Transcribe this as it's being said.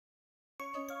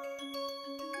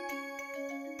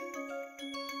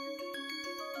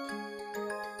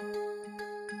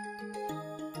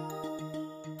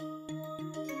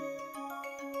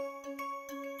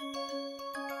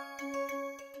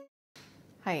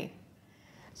Hi.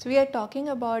 So we are talking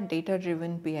about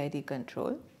data-driven PID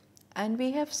control, and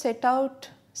we have set out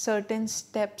certain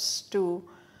steps to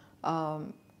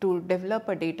develop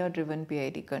a data-driven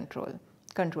PID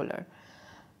controller.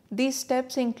 These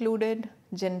steps included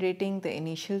generating the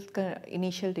initial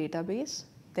database.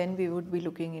 Then we would be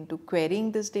looking into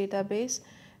querying this database,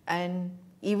 and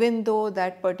even though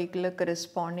that particular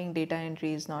corresponding data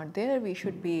entry is not there, we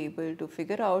should be able to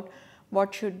figure out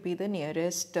what should be the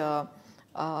nearest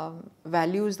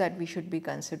values that we should be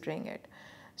considering it.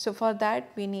 So for that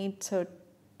we need to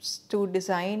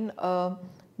design a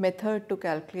method to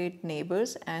calculate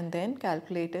neighbors and then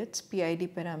calculate its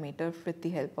PID parameter with the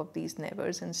help of these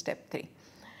neighbors in step 3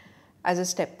 as a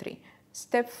step 3.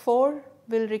 Step 4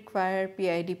 will require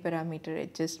PID parameter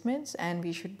adjustments, and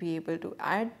we should be able to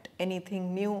add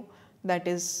anything new that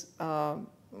is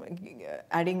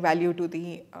adding value to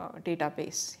the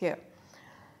database here.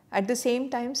 At the same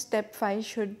time, step 5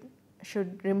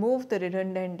 should remove the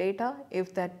redundant data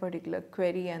if that particular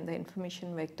query and the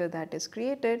information vector that is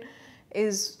created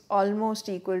is almost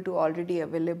equal to already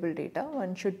available data.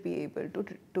 One should be able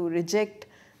to reject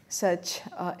such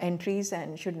entries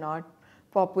and should not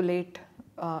populate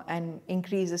and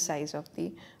increase the size of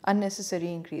the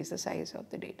increase the size of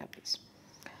the database.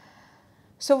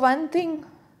 So one thing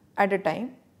at a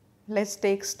time. Let's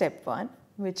take step 1,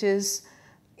 which is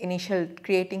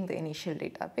creating the initial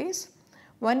database.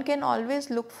 One can always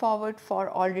look forward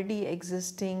for already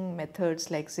existing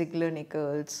methods like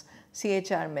Ziegler-Nichols,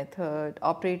 CHR method,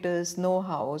 operators,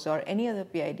 know-hows, or any other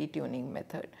PID tuning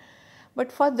method.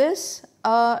 But for this,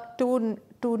 to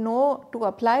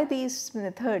apply these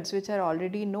methods which are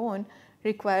already known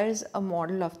requires a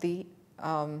model of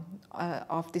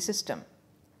the system.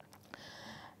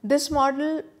 This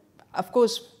model, of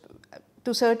course,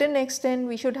 to certain extent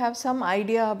we should have some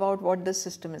idea about what the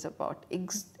system is about.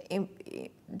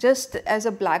 Just as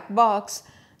a black box,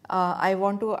 I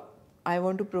want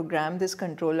to program this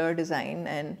controller design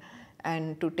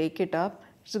and to take it up,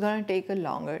 it's going to take a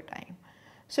longer time.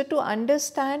 So to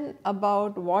understand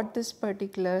about what this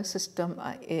particular system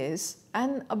is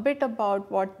and a bit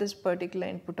about what this particular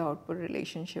input-output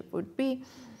relationship would be,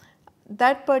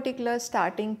 that particular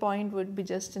starting point would be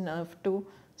just enough to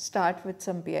start with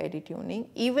some PID tuning.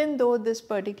 Even though this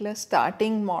particular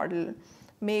starting model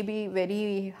may be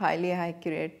very highly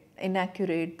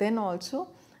inaccurate, then also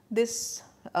this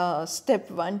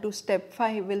step 1 to step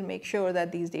 5 will make sure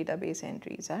that these database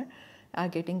entries are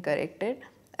getting corrected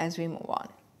as we move on,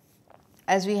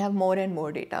 as we have more and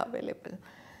more data available.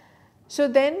 So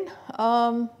then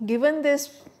given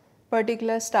this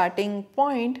particular starting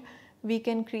point, we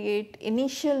can create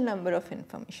initial number of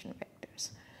information vectors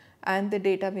and the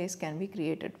database can be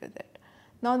created with it.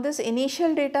 Now this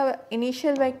initial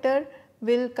vector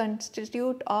will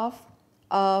constitute of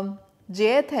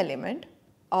jth element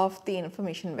of the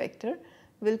information vector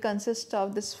will consist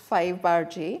of this 5 bar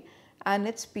j and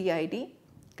its PID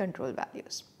control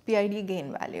values, PID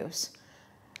gain values.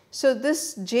 So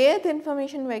this jth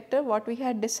information vector, what we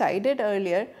had decided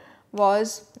earlier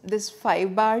was this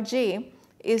 5 bar j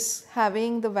is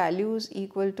having the values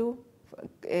equal to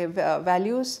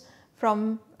values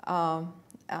from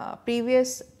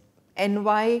previous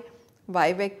ny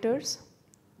y vectors.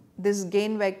 This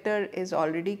gain vector is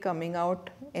already coming out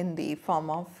in the form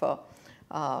of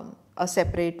a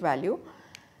separate value,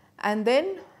 and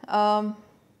then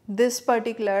this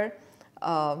particular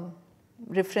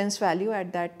reference value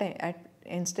at that time at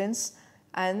instance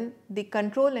and the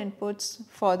control inputs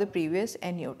for the previous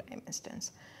nu time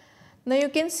instance. Now you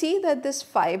can see that this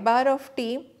 5 bar of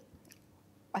t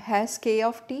has k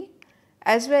of t,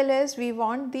 as well as we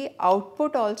want the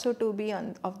output also to be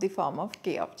of the form of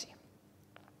k of j.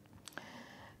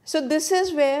 So this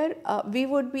is where we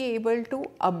would be able to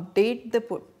update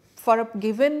for a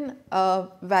given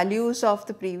values of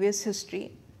the previous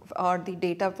history or the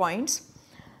data points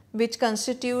which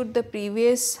constitute the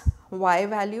previous y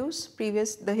values,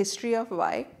 the history of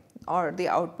y or the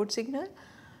output signal,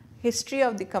 history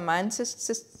of the command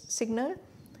signal,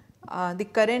 the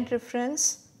current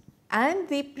reference and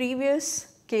the previous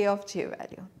k of j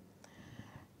value.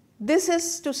 This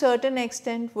is to certain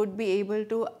extent would be able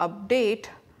to update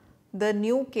the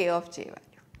new k of j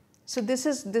value. So this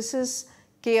is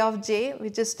k of j,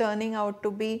 which is turning out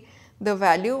to be the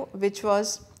value which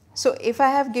was, so if I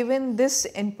have given this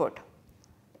input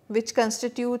which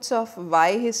constitutes of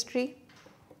y history,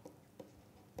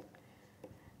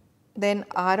 then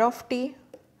r of t,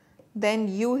 then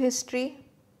u history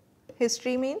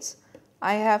means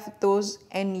I have those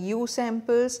nu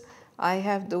samples, I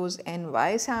have those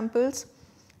ny samples,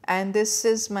 and this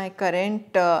is my current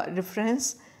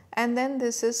reference, and then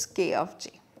this is k of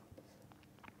j.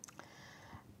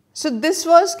 So, this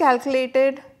was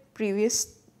calculated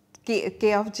previous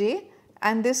k of j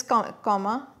and this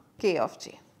comma k of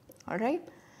j, alright.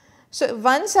 So,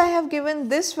 once I have given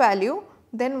this value,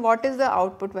 then what is the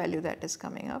output value that is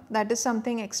coming up? That is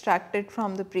something extracted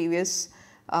from the previous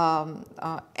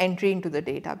entry into the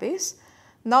database.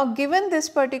 Now, given this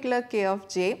particular k of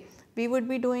j, we would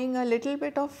be doing a little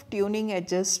bit of tuning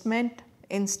adjustment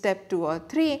in step 2 or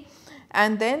 3,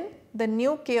 and then the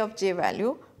new k of j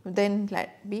value then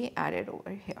let be added over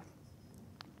here,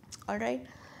 alright.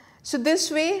 So, this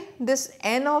way this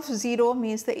n of 0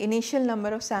 means the initial number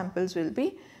of samples will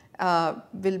be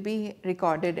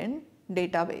recorded in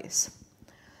database.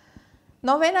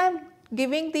 Now, when I am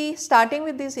giving the starting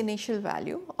with this initial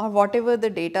value or whatever the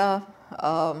data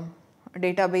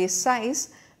database size,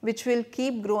 which will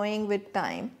keep growing with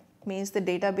time, means the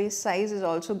database size is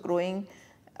also growing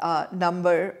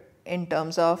number in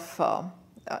terms of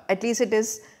at least it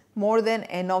is more than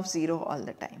n of 0 all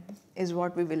the time is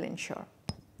what we will ensure.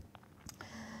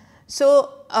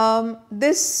 So,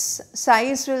 this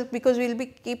size will, because we will be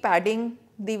keep adding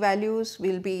the values, we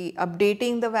will be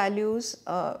updating the values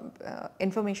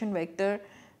information vector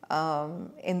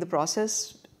in the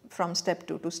process from step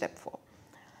 2 to step 4.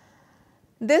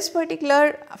 This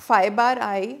particular phi bar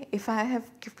I, if I have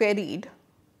queried,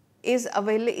 is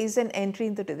an entry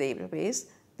in the database,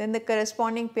 then the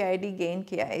corresponding PID gain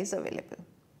Ki is available.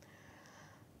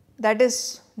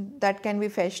 That can be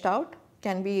fetched out,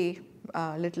 can be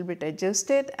little bit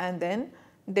adjusted and then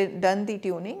done the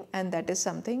tuning, and that is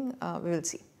something we will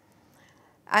see.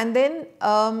 And then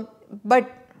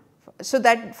so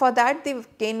that for that the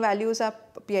gain values are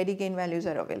PID gain values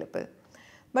are available.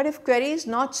 But if query is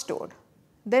not stored,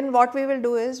 then what we will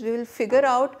do is we will figure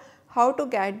out how to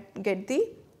get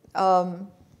the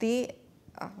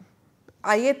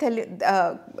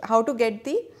how to get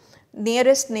the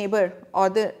nearest neighbor or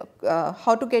the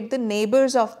how to get the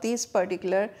neighbors of this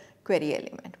particular query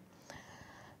element.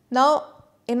 Now,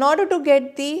 in order to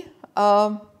get the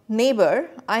neighbor,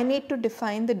 I need to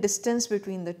define the distance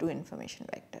between the two information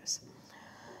vectors.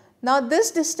 Now, this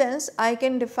distance I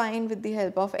can define with the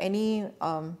help of any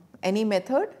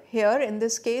method. Here in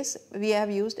this case we have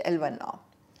used L1 now.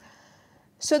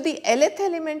 So, the lth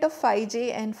element of phi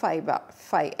j and phi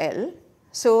l.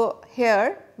 So,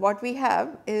 here what we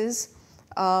have is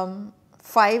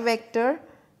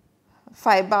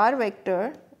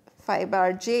phi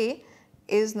bar j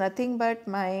is nothing but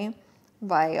my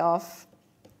y of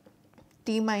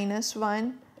t minus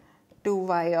 1 to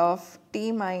y of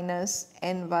t minus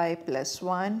ny plus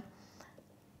 1,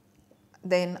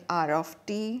 then r of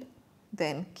t,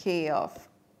 then k of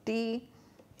t,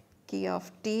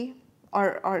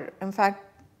 or in fact,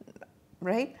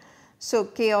 right. So,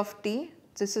 k of t,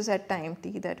 this is at time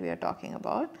t that we are talking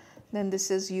about, then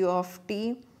this is u of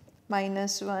t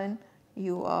minus 1,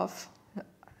 u of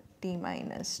t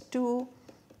minus 2,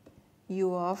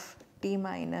 u of t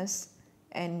minus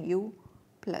nu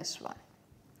plus 1,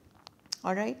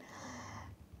 alright.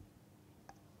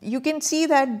 You can see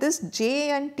that this j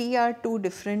and t are two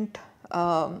different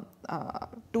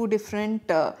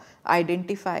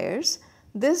identifiers.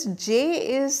 This j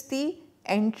is the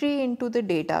entry into the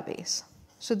database.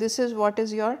 So, this is what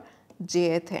is your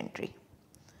jth entry.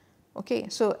 Okay.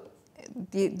 So,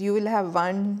 you will have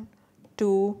 1,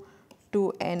 2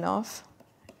 to n of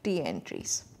t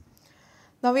entries.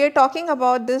 Now, we are talking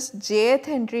about this jth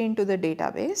entry into the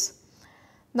database.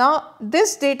 Now,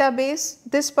 this database,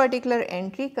 this particular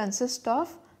entry consists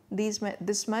of this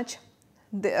much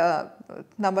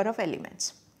number of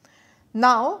elements.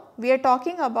 Now, we are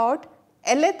talking about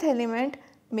lth element,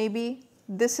 maybe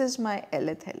this is my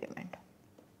lth element.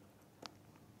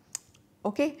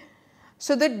 Okay.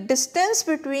 So, the distance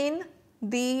between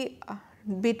the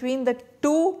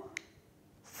two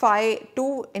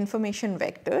information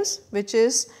vectors, which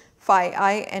is phi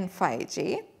I and phi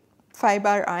j, phi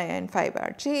bar I and phi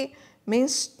bar j,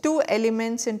 means two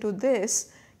elements into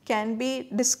this can be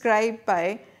described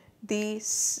by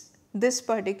this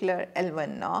particular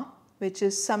L1 now, which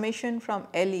is summation from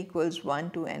L equals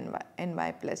 1 to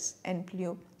ny plus n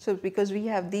nu. So, because we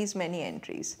have these many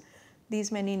entries,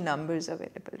 these many numbers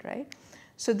available, right.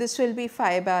 So, this will be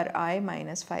phi bar I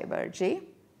minus phi bar j.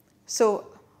 So,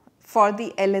 for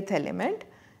the lth element,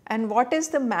 and what is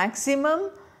the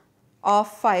maximum of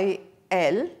phi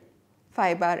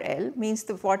bar L means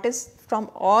what is from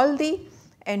all the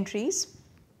entries,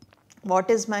 what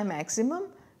is my maximum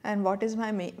and what is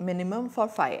my minimum for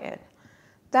phi L.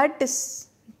 That is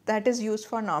used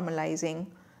for normalizing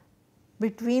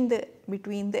between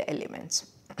the elements.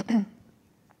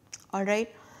 All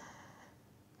right.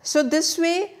 So this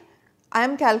way I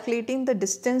am calculating the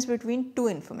distance between two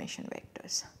information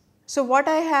vectors. So what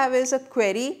I have is a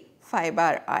query phi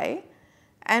bar I,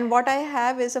 and what I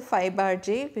have is a phi bar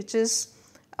j, which is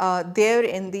there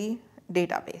in the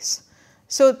database.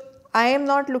 So I am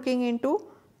not looking into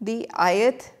the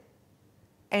ith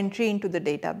entry into the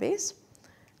database.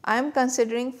 I am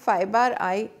considering phi bar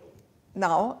I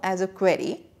now as a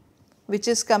query which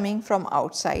is coming from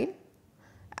outside,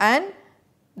 and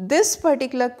this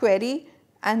particular query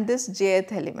and this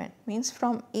jth element means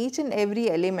from each and every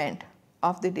element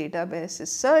of the database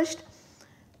is searched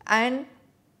and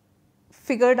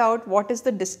figured out what is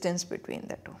the distance between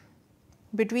the two,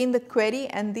 between the query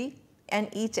and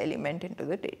each element into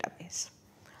the database.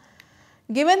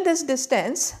 Given this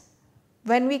distance,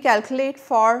 when we calculate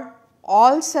for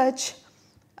all such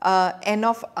n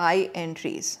of I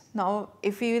entries, now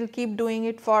if we will keep doing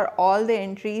it for all the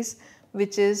entries,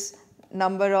 which is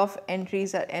number of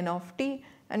entries are n of t,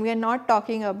 and we are not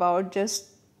talking about just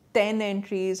 10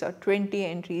 entries or 20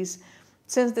 entries.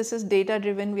 Since this is data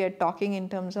driven, we are talking in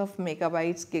terms of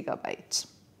megabytes, gigabytes.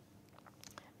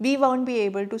 We won't be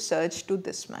able to search to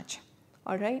this much,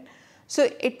 alright. So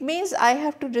it means I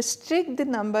have to restrict the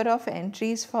number of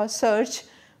entries for search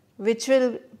which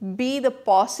will be the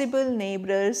possible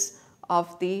neighbors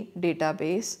of the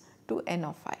database to n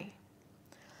of I.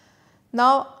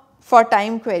 Now for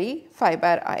time query, phi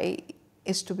bar I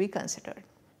is to be considered.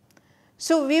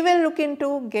 So we will look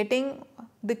into getting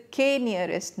the k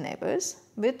nearest neighbors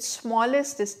with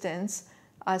smallest distance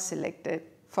are selected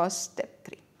for step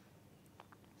 3.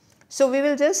 So we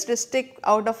will just restrict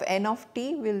out of n of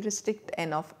t, we will restrict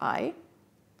n of I,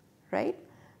 right.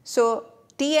 So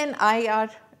t and I are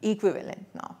equivalent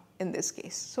now in this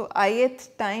case. So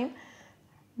ith time,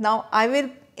 now I will,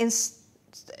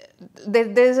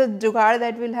 there is a jugaad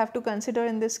that we will have to consider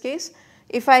in this case.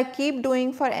 If I keep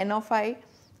doing for n of I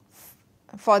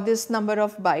for this number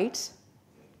of bytes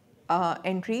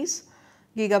entries,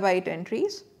 gigabyte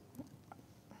entries,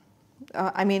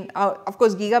 of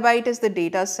course gigabyte is the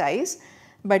data size,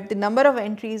 but the number of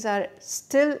entries are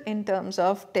still in terms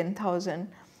of 10,000,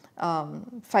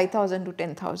 5,000 to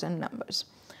 10,000 numbers.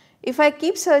 If I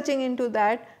keep searching into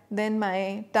that, then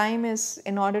my time is,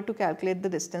 in order to calculate the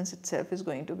distance itself, is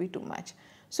going to be too much.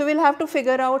 So we will have to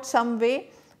figure out some way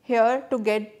here to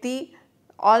get the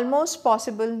almost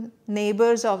possible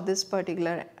neighbors of this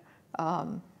particular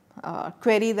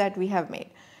query that we have made.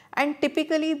 And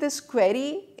typically this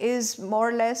query is more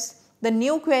or less, the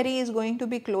new query is going to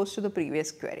be close to the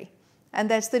previous query, and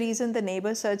that is the reason the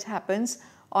neighbor search happens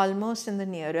almost in the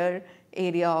nearer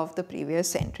area of the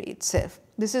previous entry itself.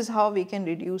 This is how we can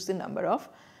reduce the number of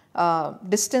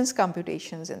distance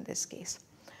computations in this case.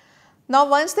 Now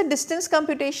once the distance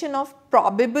computation of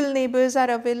probable neighbors are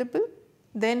available,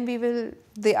 then we will,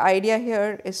 the idea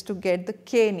here is to get the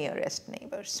k nearest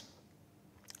neighbors,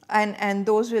 and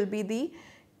those will be the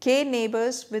k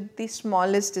neighbors with the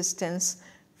smallest distance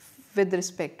with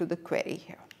respect to the query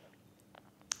here.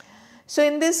 So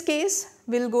in this case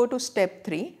we will go to step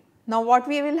 3. Now what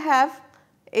we will have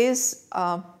is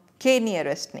k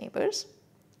nearest neighbors,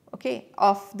 okay,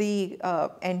 of the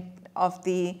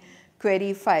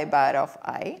query phi bar of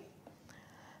I.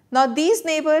 Now these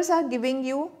neighbors are giving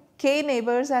you, k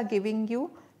neighbors are giving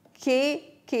you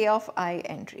k of I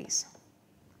entries,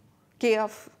 k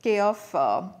of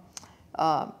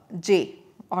j,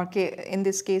 or k, in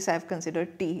this case I have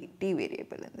considered t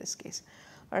variable in this case,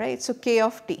 alright. So k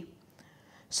of t.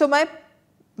 So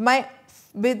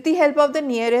with the help of the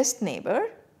nearest neighbor,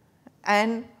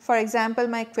 and for example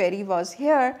my query was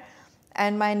here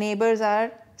and my neighbors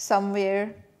are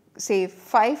somewhere, say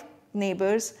 5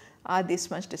 neighbors are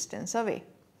this much distance away.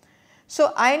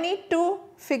 So I need to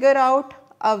figure out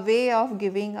a way of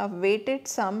giving a weighted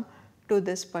sum to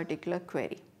this particular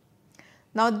query.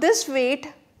 Now this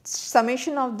weight,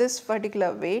 summation of this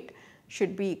particular weight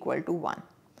should be equal to 1.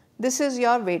 This is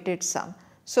your weighted sum.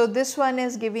 So this one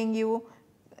is giving you,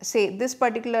 say this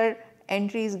particular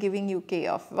entry is giving you k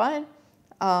of 1.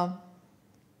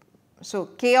 So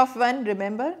k of 1,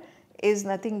 remember, is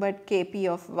nothing but kp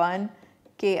of 1,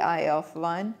 ki of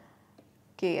 1,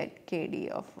 kd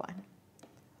of 1.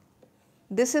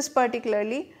 This is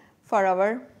particularly for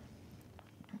our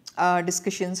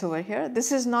discussions over here.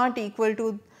 This is not equal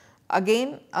to,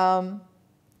 again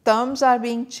terms are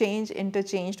being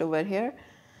interchanged over here.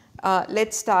 Let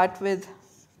us start with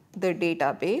the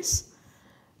database.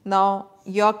 Now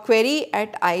your query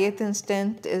at ith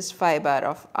instant is phi bar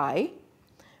of I,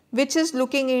 which is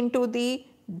looking into the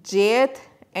jth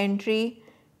entry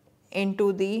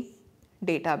into the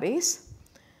database.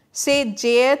 Say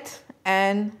jth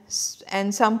and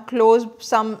some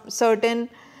certain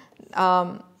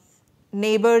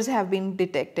neighbors have been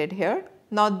detected here.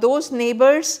 Now those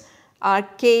neighbors are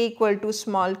k equal to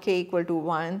small k equal to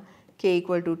 1, k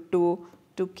equal to 2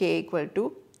 to k equal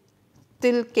to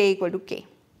till k equal to k,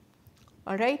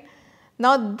 alright.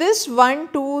 Now this 1,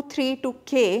 2, 3 to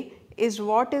k is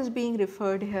what is being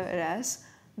referred here as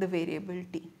the variable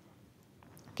t.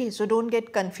 Okay, so do not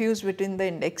get confused between the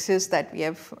indexes that we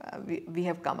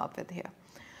have come up with here.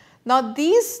 Now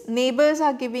these neighbors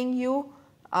are giving you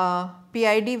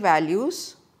PID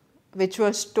values which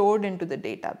were stored into the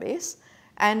database,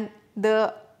 and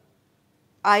the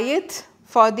ith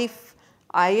for the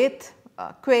ith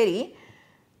query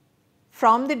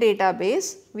from the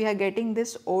database, we are getting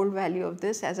this old value of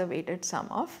this as a weighted sum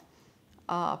of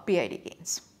PID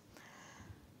gains.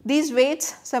 These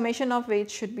weights, summation of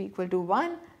weights should be equal to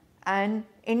 1, and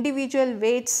individual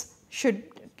weights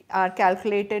are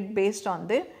calculated based on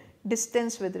the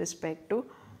distance with respect to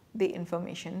the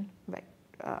information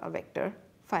vector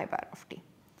phi bar of t.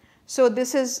 So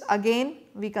this is again,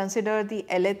 we consider the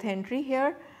lth entry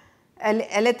here,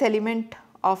 lth element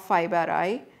of phi bar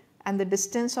I, and the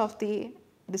distance of the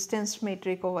distance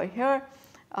matrix over here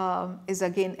is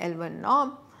again L1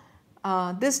 norm.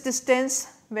 This distance,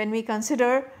 when we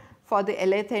consider for the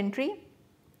lth entry,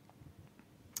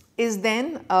 is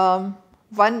then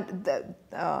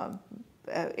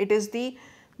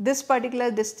this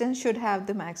particular distance should have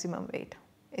the maximum weight,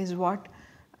 is what,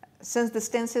 since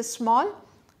distance is small,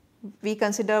 we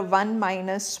consider 1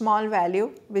 minus small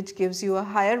value, which gives you a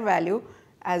higher value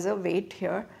as a weight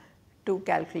here to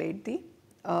calculate the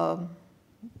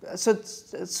so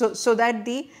that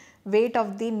the weight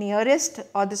of the nearest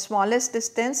or the smallest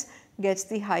distance gets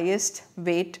the highest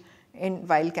weight in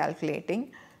while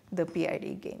calculating the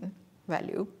PID gain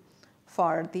value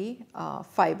for the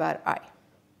phi bar I.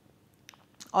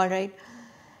 Alright.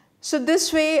 So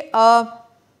this way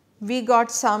we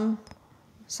got some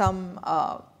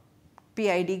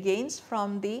PID gains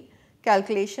from the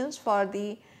calculations for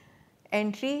the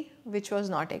entry which was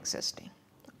not existing.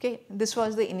 Okay, this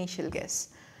was the initial guess.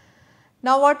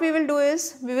 Now what we will do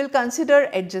is, we will consider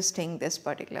adjusting this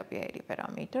particular PID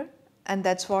parameter, and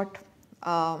that is what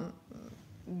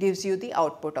gives you the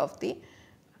output of the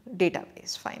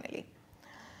database finally.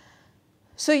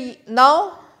 So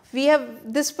now we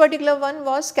have, this particular one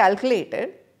was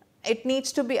calculated, it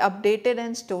needs to be updated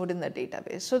and stored in the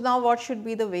database. So now what should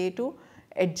be the way to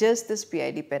adjust this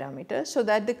PID parameter so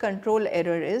that the control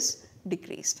error is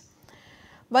decreased?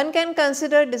 One can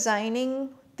consider designing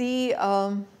the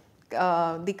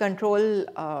control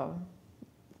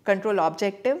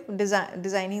objective,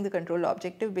 designing the control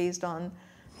objective based on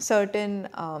certain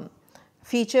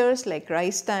features like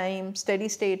rise time, steady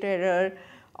state error,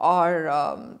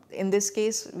 or in this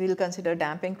case we will consider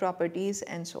damping properties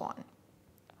and so on.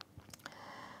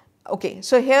 Okay,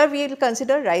 so here we will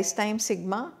consider rise time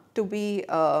sigma to be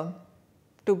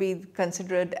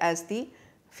considered as the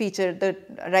feature, the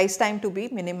rise time to be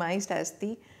minimized as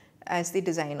the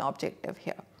design objective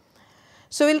here.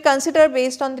 So we will consider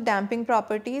based on the damping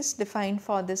properties defined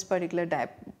for this particular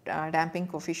damping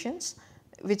coefficients,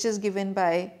 which is given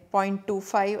by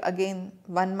 0.25, again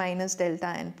 1 minus delta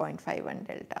and 0.51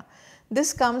 delta.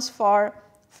 This comes for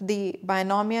the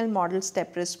binomial model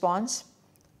step response.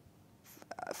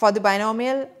 For the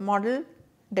binomial model,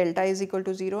 delta is equal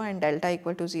to 0 and delta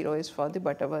equal to 0 is for the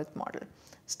Butterworth model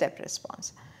step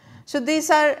response. So these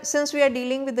are, since we are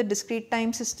dealing with the discrete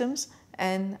time systems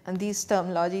and these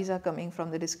terminologies are coming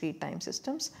from the discrete time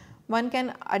systems, one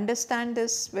can understand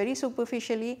this very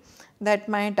superficially, that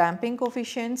my damping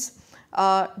coefficients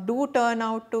do turn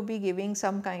out to be giving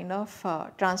some kind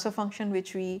of transfer function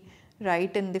which we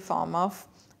write in the form of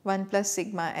 1 plus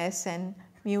sigma s and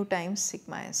mu times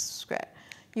sigma s square.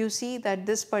 You see that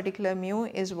this particular mu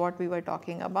is what we were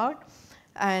talking about,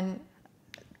 and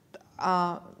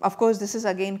of course this is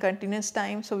again continuous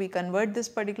time. So we convert this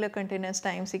particular continuous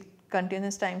time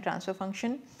transfer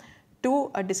function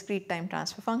to a discrete time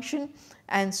transfer function,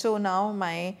 and so now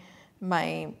my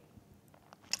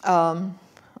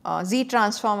z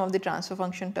transform of the transfer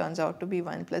function turns out to be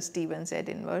 1 plus t1 z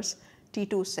inverse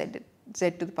t2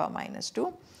 z to the power minus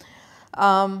 2.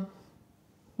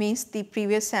 Means the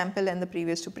previous sample and the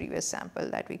previous to previous sample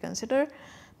that we consider.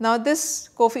 Now this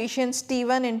coefficients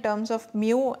T1 in terms of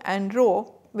mu and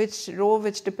rho which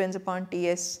depends upon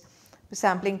Ts,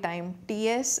 sampling time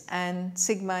Ts, and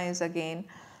sigma is again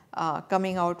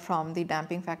coming out from the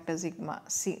damping factor sigma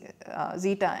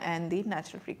zeta and the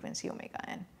natural frequency omega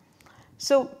n.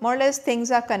 So more or less things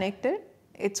are connected.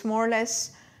 It is more or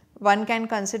less, one can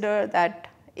consider that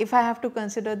if I have to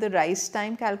consider the rise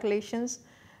time calculations,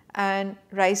 and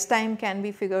rise time can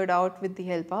be figured out with the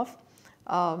help of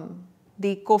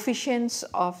the coefficients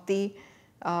of the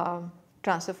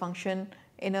transfer function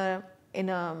in a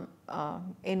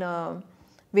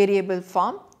variable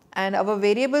form, and our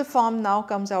variable form now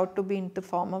comes out to be in the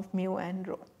form of mu and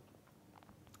rho.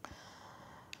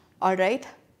 Alright.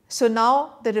 So,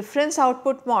 now the reference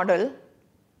output model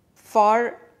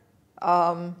for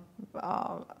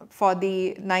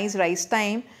the nice rise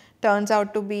time turns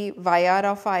out to be yr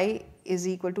of I is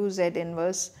equal to z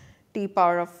inverse t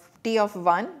power of t of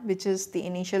 1, which is the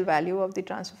initial value of the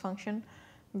transfer function,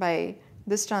 by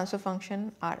this transfer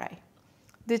function Ri,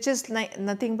 which is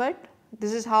nothing but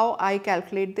this is how I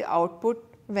calculate the output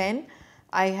when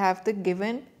I have the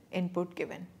given input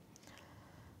given.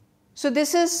 So,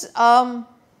 this is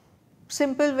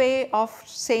simple way of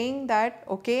saying that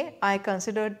okay, I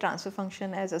considered transfer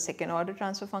function as a second order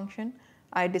transfer function.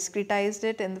 I discretized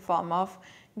it in the form of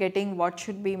getting what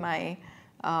should be my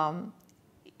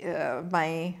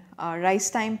rise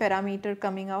time parameter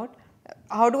coming out.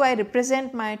 How do I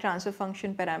represent my transfer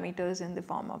function parameters in the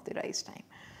form of the rise time?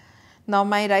 Now,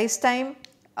 my rise time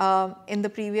in the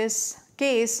previous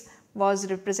case was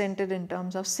represented in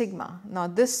terms of sigma. Now,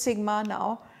 this sigma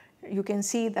now you can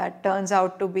see that turns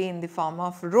out to be in the form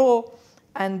of rho,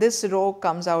 and this rho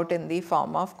comes out in the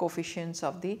form of coefficients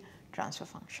of the transfer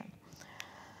function.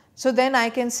 So, then I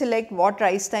can select what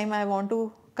rise time I want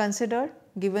to consider.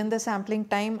 Given the sampling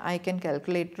time, I can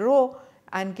calculate rho,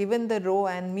 and given the rho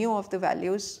and mu of the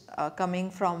values coming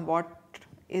from what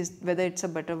is, whether it is a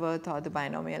Butterworth or the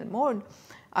binomial mode,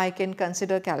 I can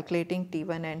consider calculating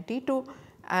T1 and T2,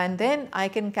 and then I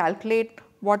can calculate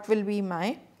what will be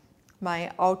my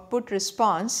output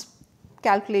response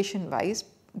calculation wise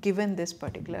given this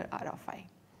particular R of I.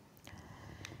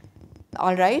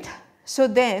 Alright. So,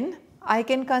 then I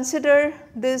can consider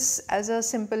this as a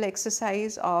simple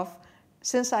exercise of,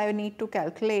 since I need to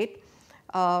calculate,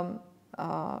 I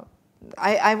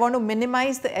want to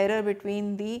minimize the error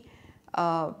between the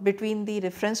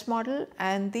reference model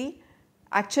and the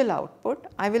actual output.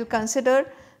 I will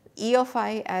consider E of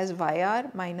I as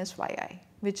yr minus yi,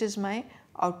 which is my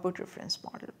output reference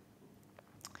model.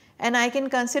 And I can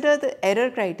consider the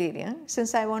error criterion,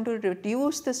 since I want to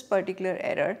reduce this particular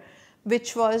error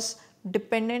which was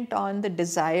dependent on the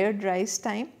desired rise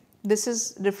time. This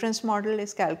is reference model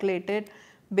is calculated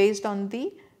based on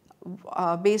the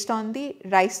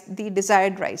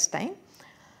desired rise time.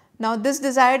 Now, this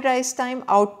desired rise time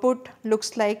output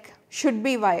looks like should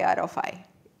be yr of I,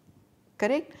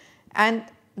 correct, and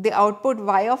the output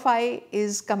y of I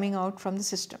is coming out from the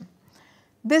system.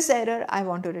 This error I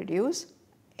want to reduce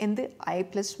in the I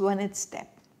plus 1th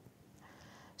step.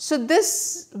 So,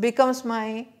 this becomes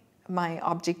my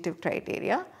objective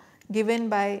criteria given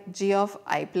by g of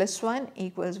I plus 1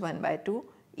 equals 1 by 2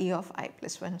 E of I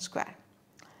plus 1 square.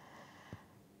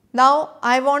 Now,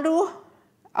 I want to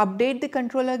update the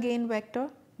controller gain vector.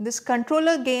 This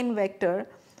controller gain vector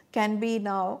can be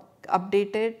now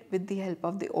updated with the help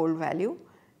of the old value,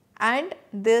 and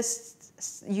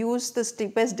this use the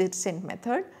steepest descent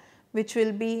method, which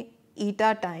will be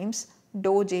eta times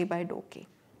dou j by dou k.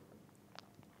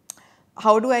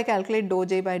 How do I calculate dou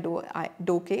j by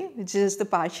dou k, which is the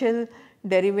partial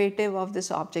derivative of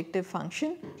this objective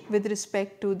function with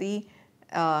respect to the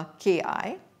ki.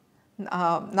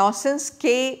 Now, since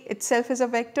k itself is a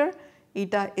vector,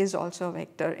 eta is also a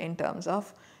vector in terms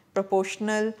of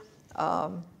proportional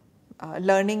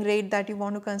learning rate that you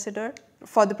want to consider.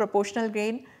 For the proportional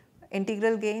gain,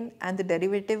 integral gain and the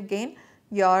derivative gain,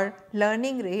 your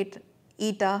learning rate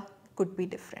eta could be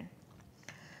different.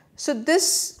 So,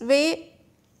 this way,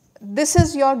 this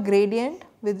is your gradient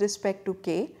with respect to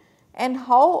k, and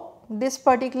how this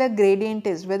particular gradient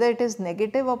is, whether it is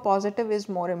negative or positive, is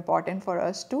more important for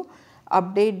us to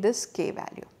update this k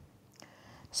value.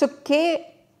 So,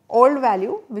 k old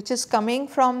value, which is coming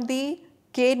from the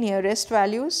k nearest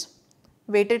values,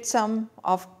 weighted sum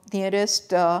of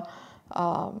nearest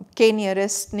k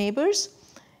nearest neighbors,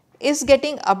 is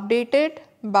getting updated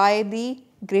by the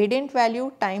gradient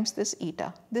value times this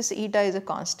eta. This eta is a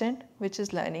constant, which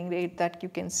is learning rate that you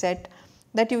can set,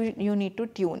 that you need to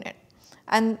tune it.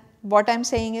 And what I am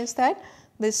saying is that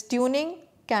this tuning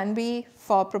can be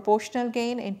for proportional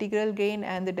gain, integral gain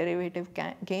and the derivative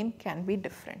gain can be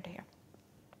different here.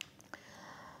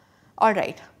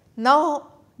 Alright.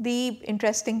 Now, the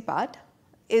interesting part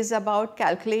is about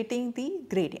calculating the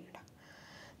gradient.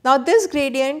 Now, this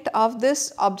gradient of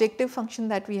this objective function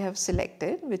that we have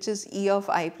selected, which is E of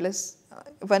I plus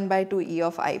 1 by 2 E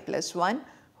of I plus 1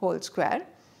 whole square,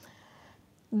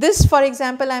 This, for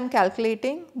example, I am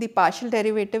calculating the partial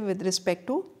derivative with respect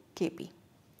to Kp.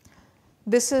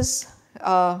 This is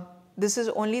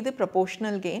only the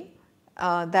proportional gain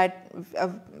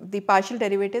the partial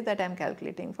derivative that I am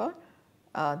calculating for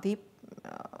the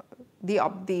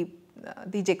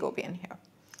Jacobian here.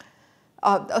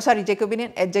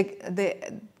 Jacobian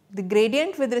the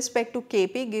gradient with respect to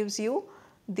Kp gives you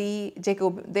the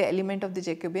element of the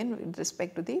Jacobian with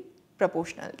respect to the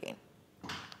proportional gain.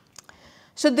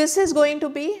 So, this is going to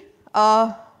be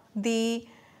the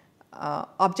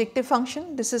objective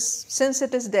function. This is, since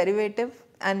it is derivative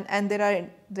and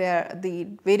the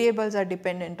variables are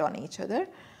dependent on each other.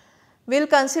 We will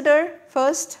consider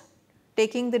first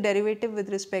taking the derivative with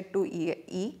respect to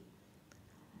E.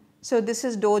 So, this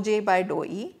is dou j by dou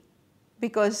E,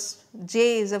 because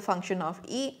j is a function of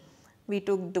E, we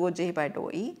took dou j by dou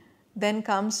E, then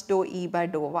comes dou E by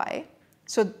dou y.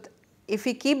 So, if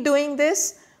we keep doing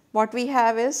this, what we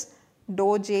have is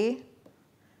dou j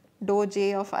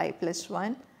of I plus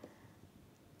 1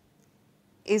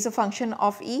 is a function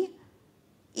of E.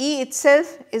 E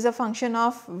itself is a function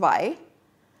of y.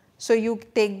 So, you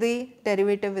take the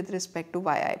derivative with respect to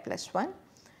yi plus 1.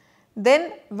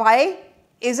 Then y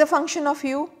is a function of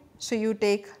u. So, you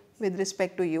take with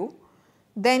respect to u.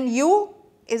 Then u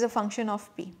is a function of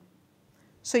p.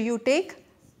 So, you take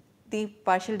the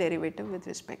partial derivative with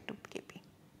respect to Kp.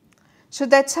 So,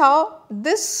 that is how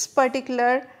this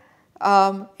particular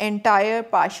entire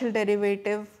partial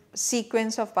derivative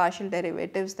sequence of partial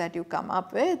derivatives that you come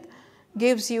up with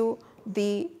gives you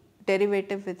the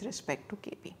derivative with respect to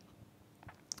Kp.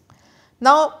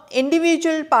 Now,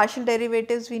 individual partial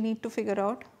derivatives we need to figure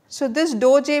out. So, this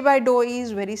dou j by dou E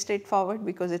is very straightforward,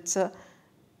 because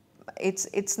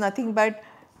it's nothing but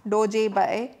dou j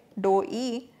by dou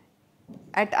E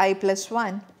at I plus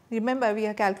 1. Remember, we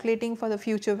are calculating for the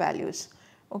future values.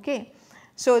 Okay.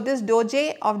 So, this dou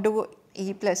j of dou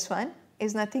E plus 1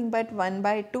 is nothing but 1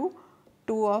 by 2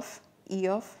 of E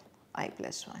of I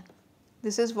plus 1.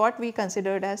 This is what we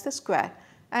considered as the square,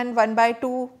 and 1 by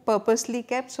 2 purposely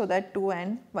kept so that 2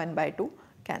 and 1 by 2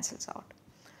 cancels out.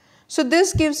 So,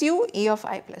 this gives you E of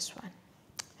I plus 1.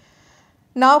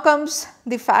 Now comes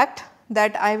the fact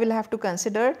that I will have to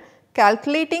consider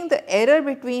calculating the error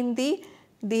between the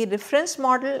reference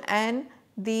model and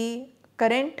the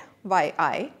current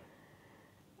yi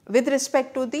with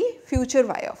respect to the future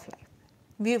y of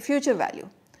life, future value.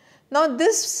 Now,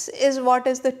 this is what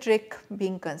is the trick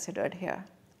being considered here,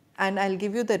 and I will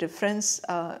give you the reference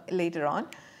later on.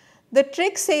 The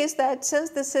trick says that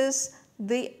since this is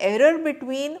the error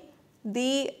between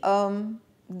the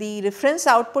reference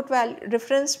output value,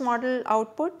 reference model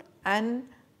output and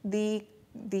the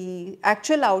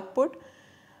actual output,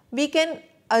 we can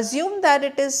assume that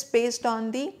it is based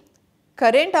on the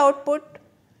current output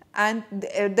and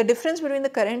the difference between the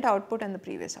current output and the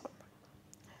previous output.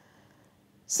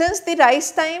 Since the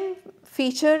rise time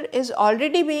feature is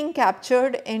already being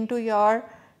captured into your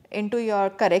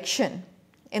correction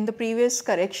in the previous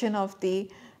correction of the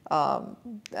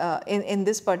in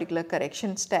this particular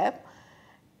correction step,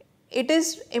 it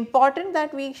is important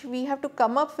that we have to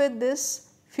come up with this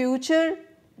future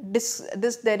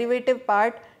this derivative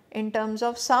part in terms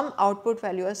of some output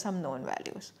value or some known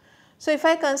values. So, if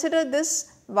I consider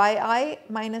this yi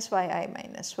minus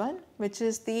 1, which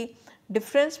is the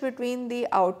difference between the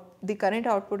current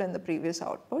output and the previous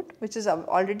output, which is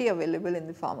already available in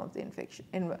the form of the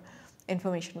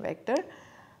information vector,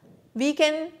 we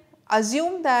can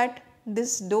assume that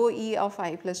this dou E of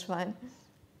I plus 1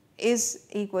 is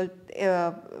equal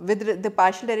with the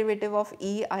partial derivative of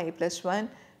E I plus 1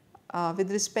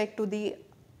 with respect to the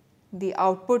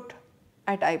output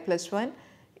at I plus 1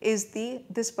 is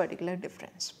this particular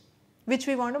difference, which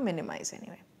we want to minimize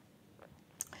anyway.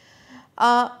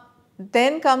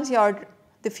 Then comes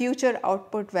the future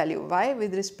output value y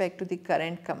with respect to the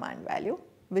current command value,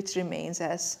 which remains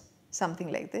as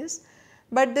something like this.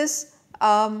 But this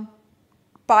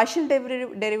partial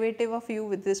derivative of u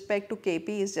with respect to Kp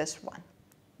is just 1,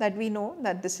 that we know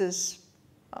that this is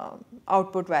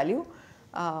output value.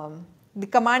 The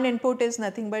command input is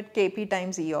nothing but Kp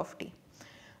times E of t.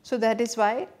 So, that is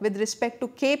why with respect to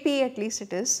Kp at least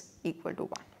it is equal to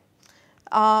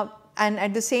 1. And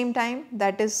at the same time,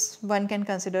 that is one can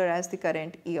consider as the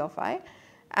current E of I,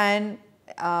 and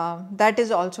that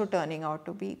is also turning out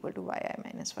to be equal to yi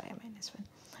minus 1.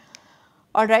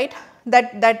 Alright,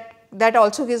 that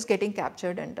also is getting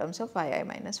captured in terms of yi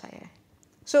minus yi.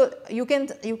 So, you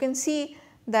can see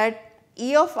that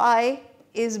E of I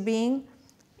is being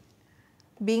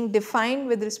defined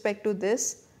with respect to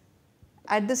this.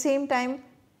 At the same time,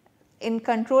 in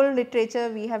control literature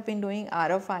we have been doing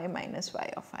R of I minus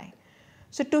Y of I.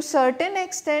 So, to certain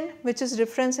extent, which is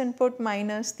reference input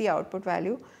minus the output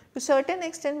value, to certain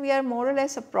extent we are more or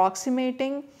less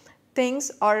approximating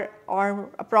things or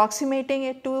approximating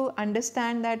it to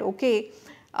understand that okay,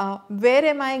 where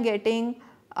am I getting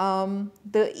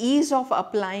the ease of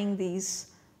applying these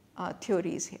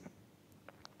theories here.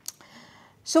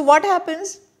 So, what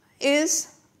happens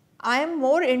is I am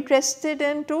more interested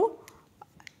into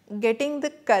getting the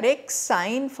correct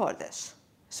sign for this,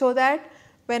 so that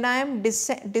when I am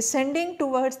descending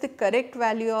towards the correct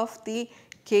value of the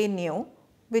k nu,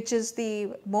 which is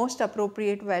the most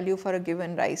appropriate value for a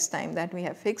given rise time that we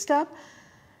have fixed up,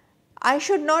 I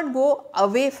should not go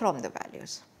away from the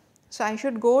values. So, I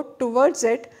should go towards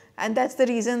it, and that is the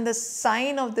reason the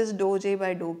sign of this dou j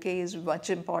by dou k is much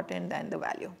important than the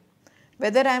value.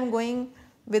 Whether I am going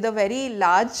with a very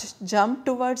large jump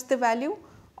towards the value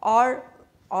or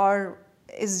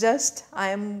is just I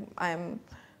am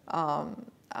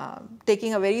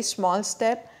taking a very small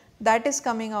step, that is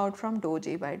coming out from dou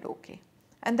j by dou k.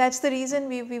 And that is the reason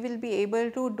we will be able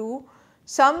to do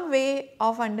some way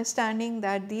of understanding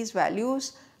that these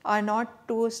values are not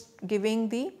giving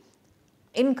the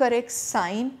incorrect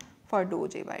sign for dou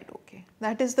j by dou k.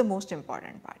 That is the most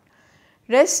important part.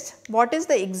 Rest, what is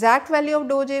the exact value of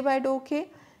dou j by dou k?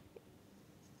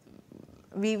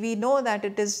 We know that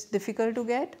it is difficult to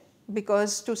get,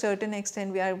 because to certain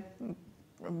extent we are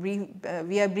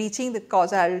breaching the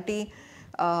causality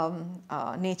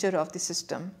nature of the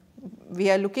system. We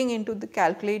are looking into the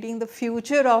calculating the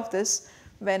future of this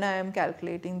when I am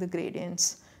calculating the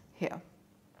gradients here.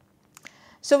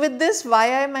 So, with this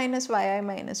yi minus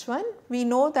 1, we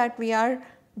know that we are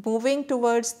moving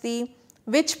towards the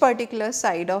which particular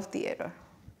side of the error,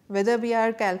 whether we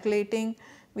are calculating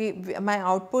my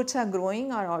outputs are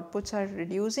growing or outputs are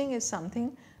reducing is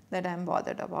something that I am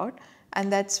bothered about, and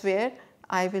that is where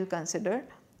I will consider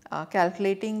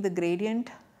calculating the gradient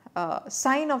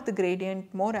sign of the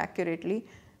gradient more accurately,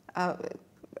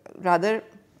 rather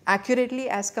accurately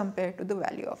as compared to the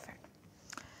value of it.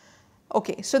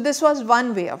 Okay, so this was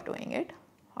one way of doing it,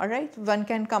 alright. One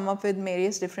can come up with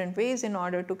various different ways in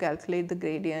order to calculate the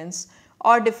gradients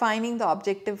or defining the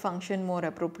objective function more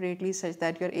appropriately such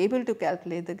that you are able to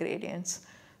calculate the gradients.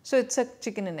 So, it is a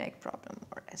chicken and egg problem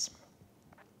more or less.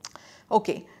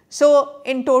 Okay. So,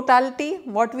 in totality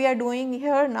what we are doing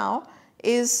here now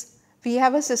is we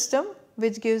have a system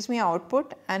which gives me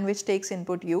output and which takes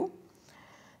input u.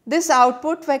 This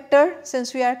output vector,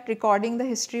 since we are recording the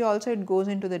history also, it goes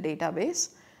into the database.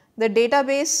 The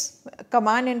database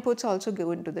command inputs also go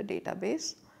into the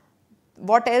database.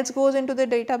 What else goes into the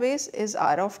database is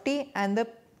R of t and the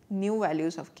new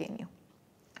values of k nu.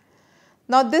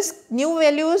 Now, this new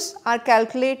values are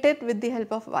calculated with the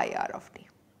help of yr of t,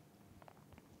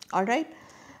 alright.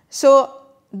 So,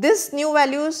 this new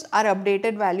values are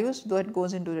updated values, though it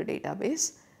goes into the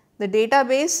database. The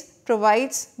database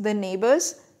provides the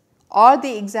neighbors or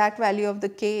the exact value of the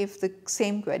k if the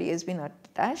same query has been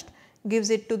attached, gives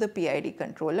it to the PID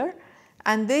controller,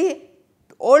 and the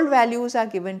old values are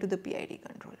given to the PID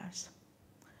controllers.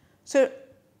 So,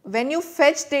 when you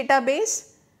fetch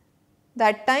database,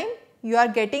 that time you are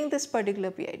getting this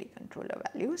particular PID controller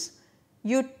values.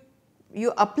 You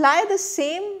apply the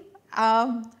same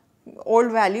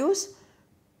old values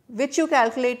which you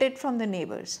calculated from the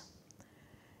neighbors.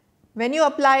 When you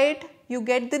apply it, you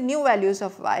get the new values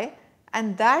of y,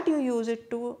 and that you use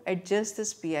it to adjust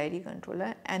this PID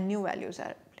controller and new values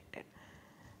are applied.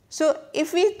 So,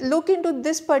 if we look into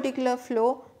this particular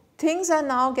flow, things are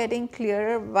now getting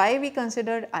clearer why we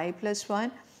considered I plus 1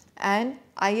 and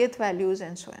ith values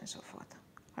and so on and so forth,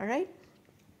 alright.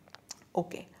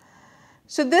 Okay.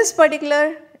 So, this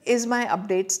particular is my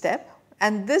update step,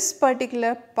 and this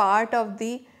particular part of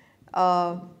the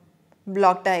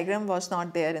block diagram was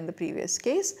not there in the previous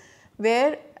case,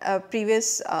 where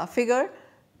previous figure,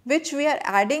 which we are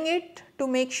adding it to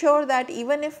make sure that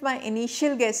even if my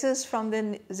initial guesses from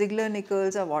the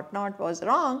Ziegler-Nichols or whatnot was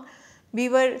wrong, we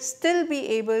were still be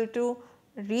able to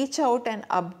reach out and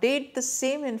update the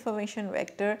same information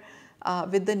vector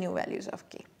with the new values of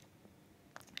k,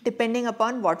 depending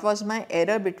upon what was my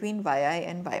error between yi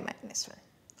and y minus 1,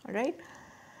 alright.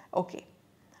 Okay.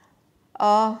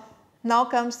 Now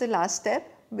comes the last step,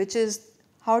 which is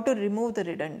how to remove the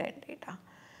redundant data.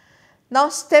 Now,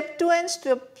 step 2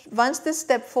 and once this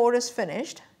step 4 is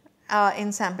finished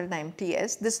in sample time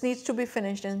Ts, this needs to be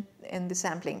finished in the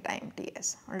sampling time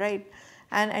Ts, alright.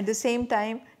 And at the same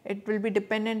time, it will be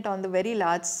dependent on the very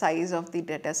large size of the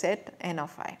data set n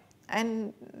of I.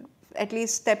 And at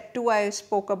least step 2 I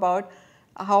spoke about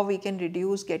how we can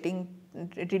reduce getting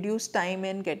reduce time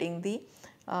in getting the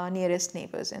nearest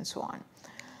neighbors and so on.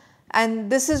 And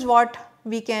this is what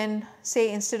we can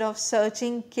say, instead of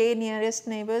searching k nearest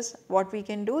neighbors, what we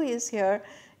can do is here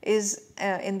is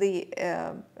the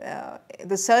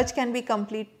search can be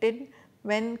completed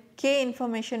when k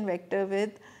information vector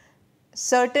with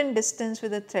certain distance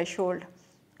with a threshold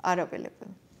are available.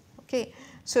 Okay.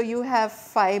 So, you have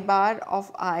phi bar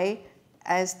of I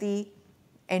as the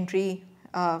entry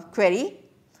query.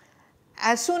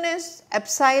 As soon as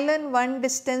epsilon 1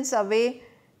 distance away,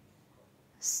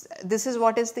 this is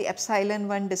what is the epsilon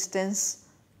 1 distance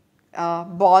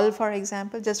ball, for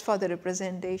example, just for the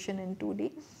representation in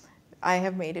 2D. I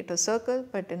have made it a circle,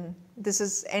 but this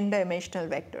is n dimensional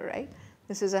vector, right.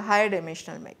 This is a higher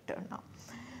dimensional vector now.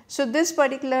 So, this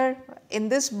particular, in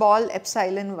this ball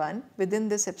epsilon 1, within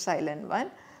this epsilon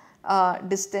 1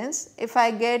 distance, if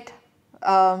I get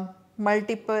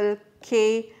multiple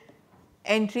k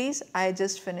entries, I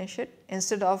just finish it.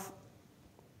 Instead of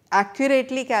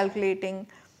accurately calculating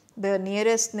the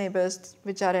nearest neighbors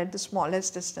which are at the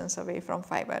smallest distance away from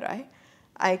phi bar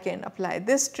I can apply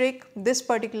this trick, this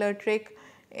particular trick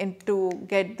to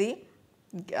get the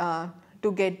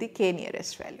k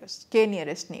nearest values, k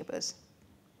nearest neighbors.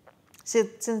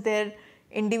 Since their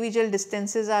individual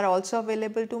distances are also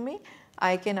available to me,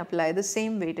 I can apply the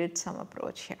same weighted sum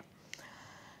approach here.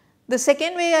 The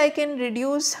second way I can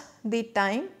reduce the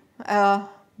time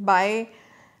by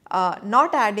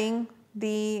not adding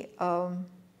the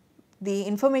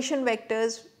information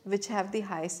vectors which have the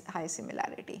high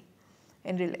similarity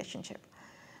in relationship,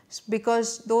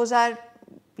 because those are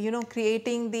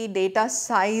creating the data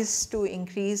size to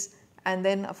increase, and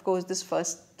then of course this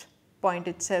first point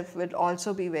itself will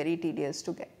also be very tedious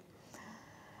to get.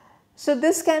 So,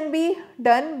 this can be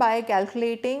done by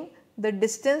calculating the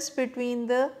distance between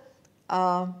the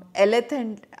lth,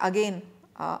 and again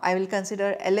I will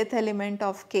consider lth element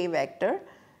of k vector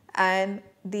and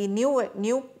the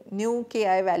new ki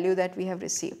value that we have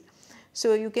received.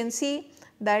 So, you can see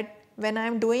that when I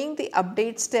am doing the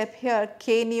update step here,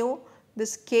 k new,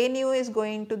 this k new is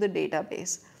going to the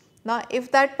database. Now,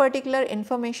 if that particular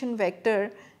information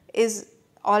vector is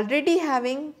already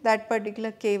having that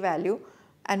particular k value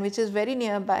and which is very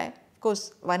nearby, of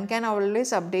course one can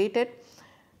always update it,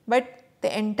 but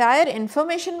the entire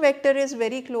information vector is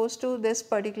very close to this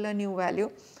particular new value,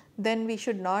 then we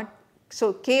should not.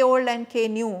 So, k old and k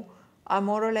new are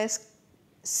more or less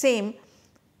same,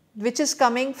 which is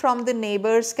coming from the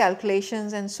neighbors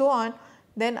calculations and so on,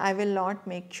 then I will not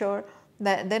make sure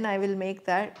that, then I will make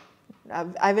that,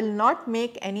 I will not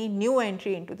make any new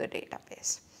entry into the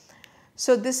database.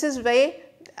 So, this is way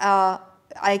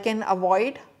I can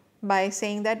avoid by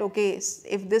saying that okay,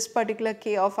 if this particular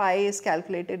k of I is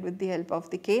calculated with the help of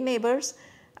the k neighbors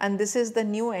and this is the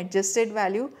new adjusted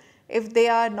value, if they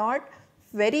are not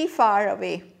very far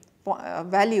away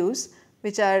values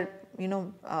which are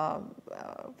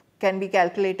can be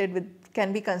calculated with,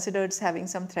 can be considered as having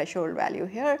some threshold value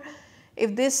here.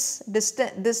 If this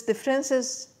difference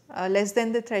is less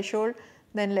than the threshold,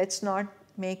 then let us not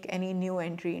make any new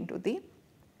entry into the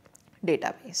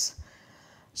database.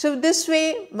 So, this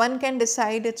way one can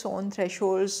decide its own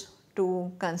thresholds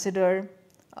to consider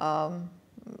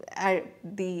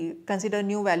consider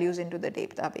new values into the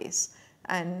database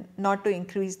and not to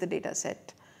increase the data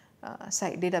set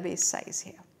database size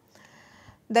here.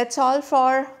 That is all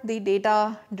for the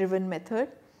data driven method.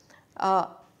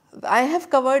 I have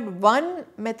covered one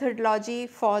methodology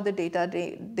for the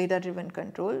data driven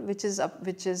control, which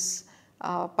is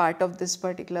part of this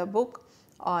particular book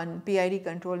on PID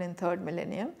control in third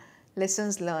millennium,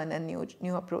 lessons learned and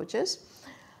new approaches.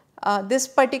 This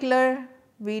particular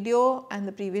video and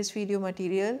the previous video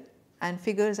material and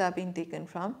figures are being taken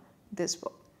from this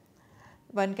book.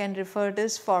 One can refer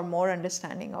this for more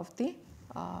understanding of the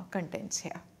contents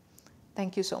here.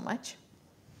 Thank you so much.